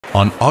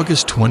On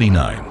August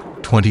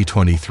 29,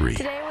 2023,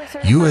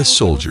 U.S.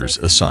 soldiers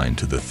assigned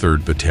to the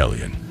 3rd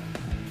Battalion,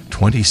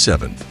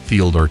 27th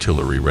Field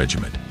Artillery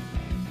Regiment,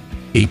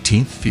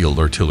 18th Field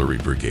Artillery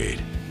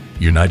Brigade,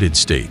 United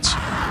States,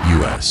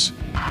 U.S.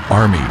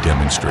 Army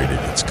demonstrated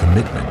its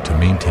commitment to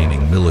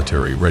maintaining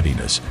military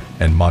readiness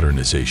and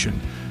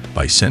modernization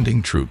by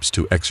sending troops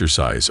to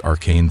Exercise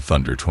Arcane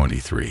Thunder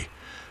 23,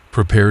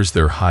 prepares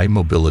their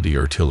high-mobility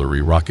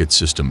artillery rocket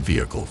system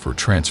vehicle for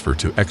transfer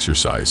to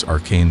Exercise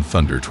Arcane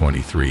Thunder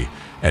 23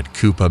 at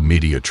Cupa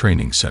Midia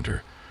Training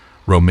Center,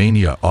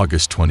 Romania,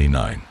 August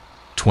 29,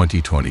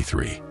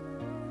 2023.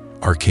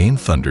 Arcane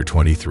Thunder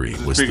 23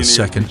 was the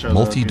second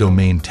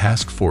multi-domain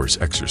task force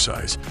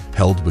exercise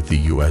held with the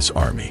U.S.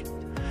 Army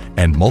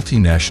and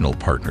multinational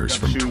partners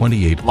from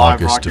 28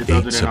 August to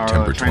 8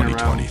 September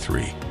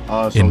 2023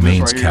 in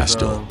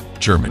Mainz-Kastel,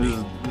 Germany,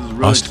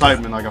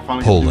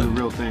 Ustka, Poland,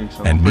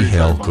 and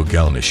Mihail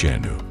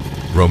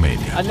Kogălniceanu,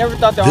 Romania.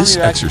 This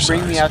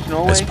exercise,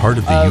 as part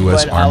of the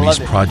U.S. Army's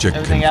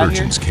Project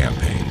Convergence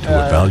campaign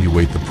to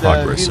evaluate the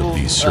progress of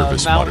these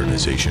service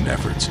modernization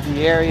efforts,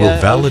 will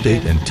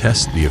validate and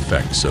test the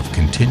effects of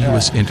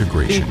continuous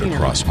integration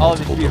across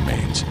multiple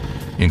domains,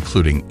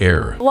 including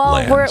air,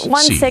 land,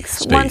 sea,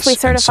 space, once we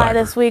certify and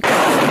this week.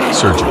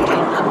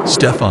 Sergeant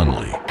Stefan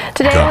Lee.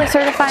 Today Gunner, we're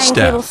certifying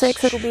Staff, Cable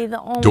 6. It will be the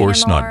only Door MLRS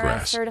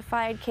Snodgrass,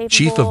 certified capable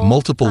Chief of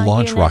Multiple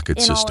Launch unit Rocket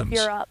in all of Systems,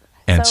 Europe.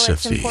 and So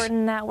it's SFD.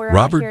 important that we're out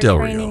Robert here Del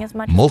training Rio, as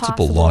much as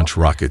Multiple possible Launch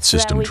Rocket so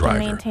that System we can Driver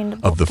maintain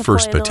of the 1st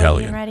deployability and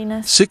Battalion,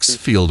 readiness. 6th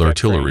Field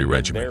Artillery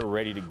Regiment,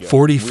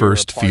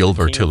 41st Field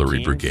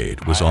Artillery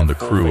Brigade was on the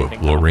crew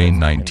of Lorraine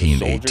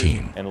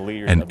 1918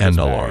 and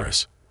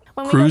NLRS.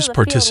 When we go to Crews the field,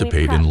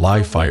 participate we in prep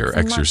live for fire weeks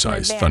and months in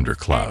exercise advance, Thunder and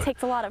it Cloud,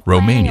 takes a lot of planning,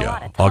 a Romania,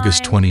 lot of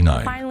August time 29,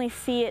 to finally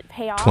see it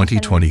pay off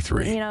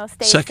 2023. and, you know,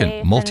 stay Second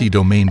safe,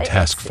 Multi-Domain and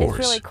Task it's Force,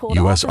 really cool to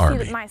U.S. also see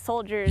Army, that my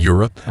soldiers,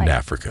 Europe and like,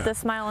 Africa, the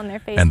smile on their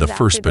faces and the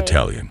after 1st they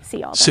Battalion,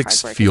 see all that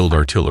 6th hard work Field is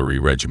Artillery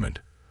Regiment,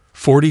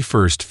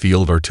 41st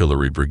Field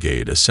Artillery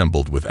Brigade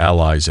assembled with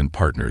allies and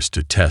partners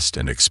to test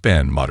and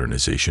expand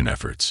modernization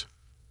efforts.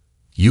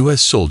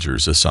 U.S.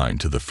 soldiers assigned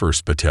to the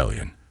 1st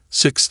Battalion,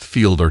 6th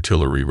Field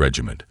Artillery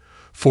Regiment,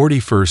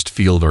 41st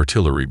Field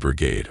Artillery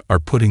Brigade are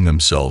putting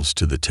themselves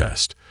to the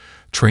test,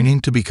 training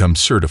to become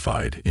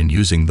certified in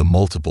using the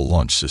multiple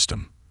launch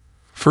system.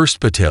 1st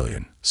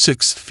Battalion,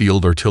 6th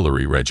Field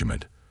Artillery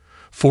Regiment,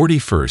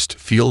 41st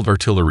Field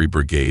Artillery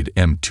Brigade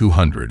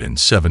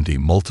M270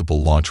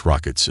 Multiple Launch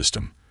Rocket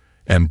System,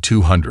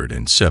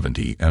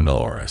 M270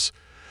 NLRS,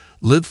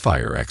 Live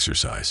Fire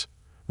Exercise,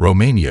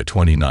 Romania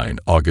 29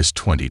 August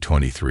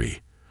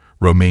 2023,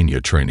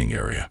 Romania Training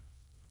Area,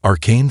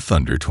 Arcane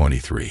Thunder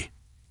 23,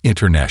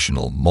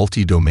 International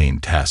Multi-Domain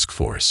Task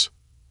Force.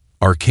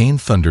 Arcane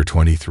Thunder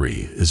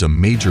 23 is a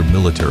major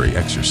military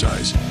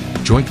exercise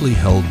jointly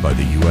held by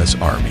the U.S.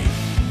 Army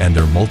and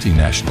their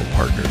multinational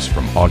partners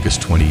from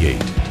August 28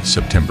 to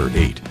September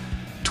 8,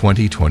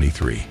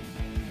 2023.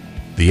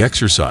 The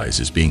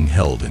exercise is being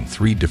held in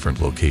 3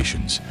 different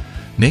locations,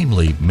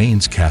 namely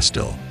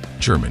Mainz-Kastel,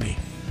 Germany,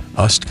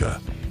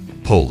 Ustka,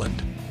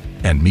 Poland,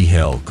 and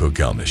Mihail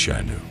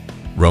Kogălniceanu,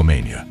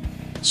 Romania.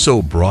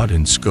 So broad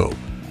in scope,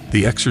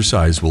 the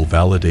exercise will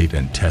validate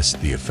and test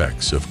the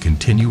effects of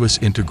continuous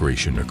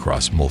integration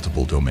across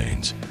multiple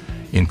domains,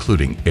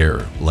 including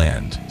air,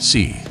 land,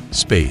 sea,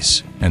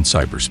 space, and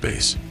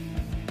cyberspace.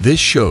 This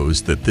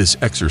shows that this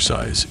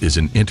exercise is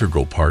an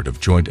integral part of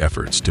joint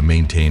efforts to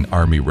maintain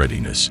Army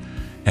readiness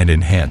and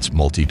enhance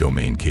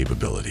multi-domain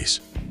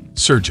capabilities.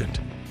 Sergeant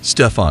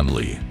Stefan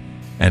Lee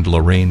and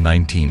Lorraine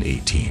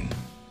 1918.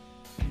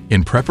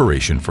 In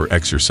preparation for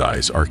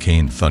Exercise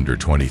Arcane Thunder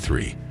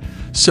 23,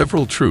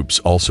 several troops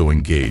also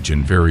engage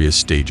in various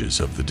stages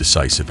of the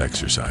decisive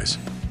exercise.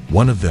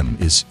 One of them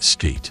is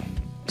State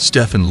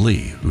Stefan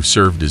Lee, who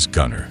served as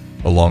gunner,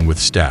 along with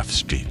Staff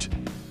State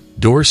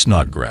Door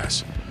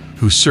Snodgrass,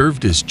 who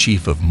served as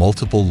Chief of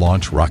Multiple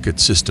Launch Rocket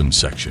Systems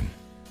Section,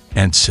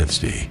 and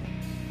SFD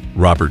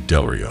Robert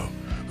Del Rio,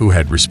 who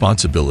had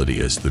responsibility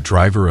as the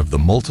driver of the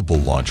Multiple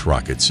Launch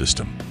Rocket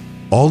System.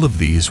 All of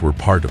these were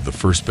part of the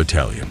 1st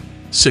Battalion,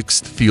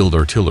 6th Field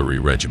Artillery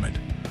Regiment,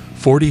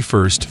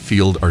 41st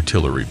Field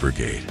Artillery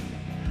Brigade.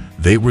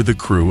 They were the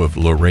crew of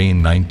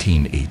Lorraine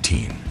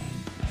 1918,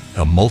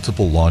 a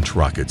multiple launch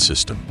rocket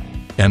system,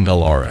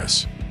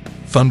 NLRS,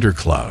 Thunder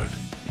Cloud,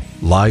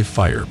 live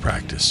fire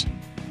practice.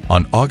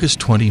 On August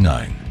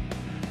 29,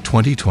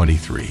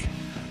 2023,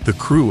 the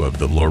crew of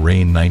the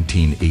Lorraine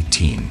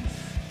 1918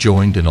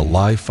 joined in a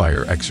live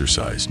fire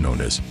exercise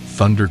known as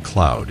Thunder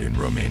Cloud in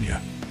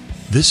Romania.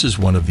 This is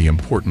one of the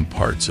important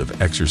parts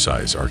of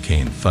Exercise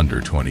Arcane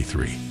Thunder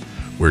 23,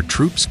 where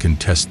troops can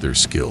test their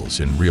skills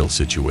in real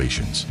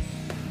situations.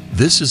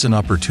 This is an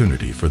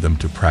opportunity for them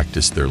to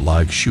practice their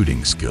live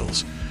shooting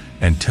skills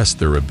and test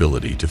their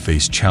ability to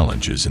face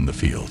challenges in the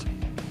field,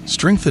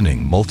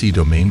 strengthening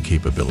multi-domain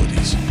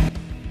capabilities.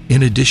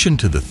 In addition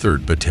to the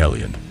 3rd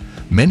Battalion,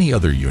 many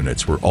other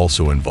units were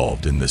also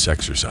involved in this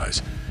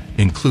exercise,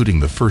 including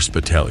the 1st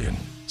Battalion,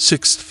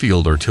 6th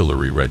Field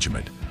Artillery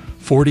Regiment,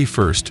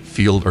 41st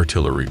Field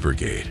Artillery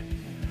Brigade,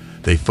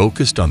 They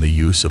focused on the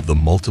use of the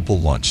multiple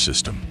launch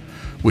system,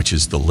 which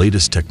is the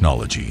latest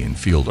technology in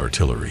field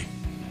artillery.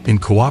 In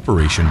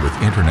cooperation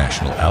with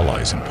international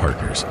allies and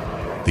partners,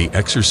 the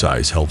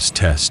exercise helps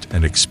test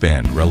and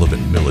expand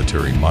relevant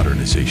military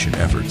modernization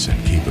efforts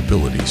and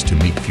capabilities to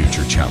meet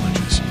future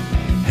challenges.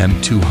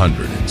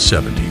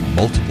 M270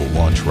 Multiple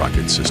Launch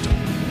Rocket System.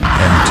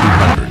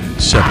 M270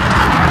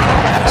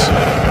 readiness.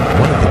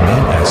 One of the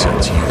main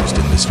assets used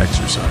in this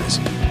exercise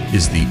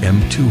is the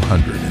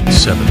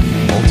M270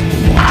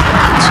 Multiple Launch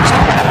Rocket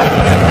System.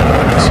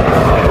 MLRS.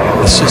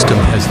 The system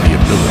has the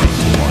ability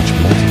to launch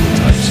multiple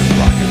types of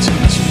rockets and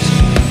missiles,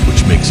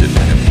 which makes it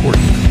an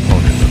important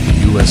component of the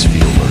U.S.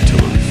 Field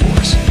Artillery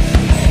Force.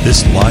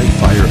 This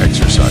live-fire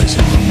exercise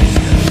in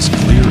Romania is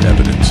clear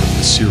evidence of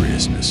the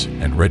seriousness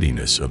and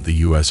readiness of the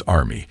U.S.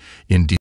 Army in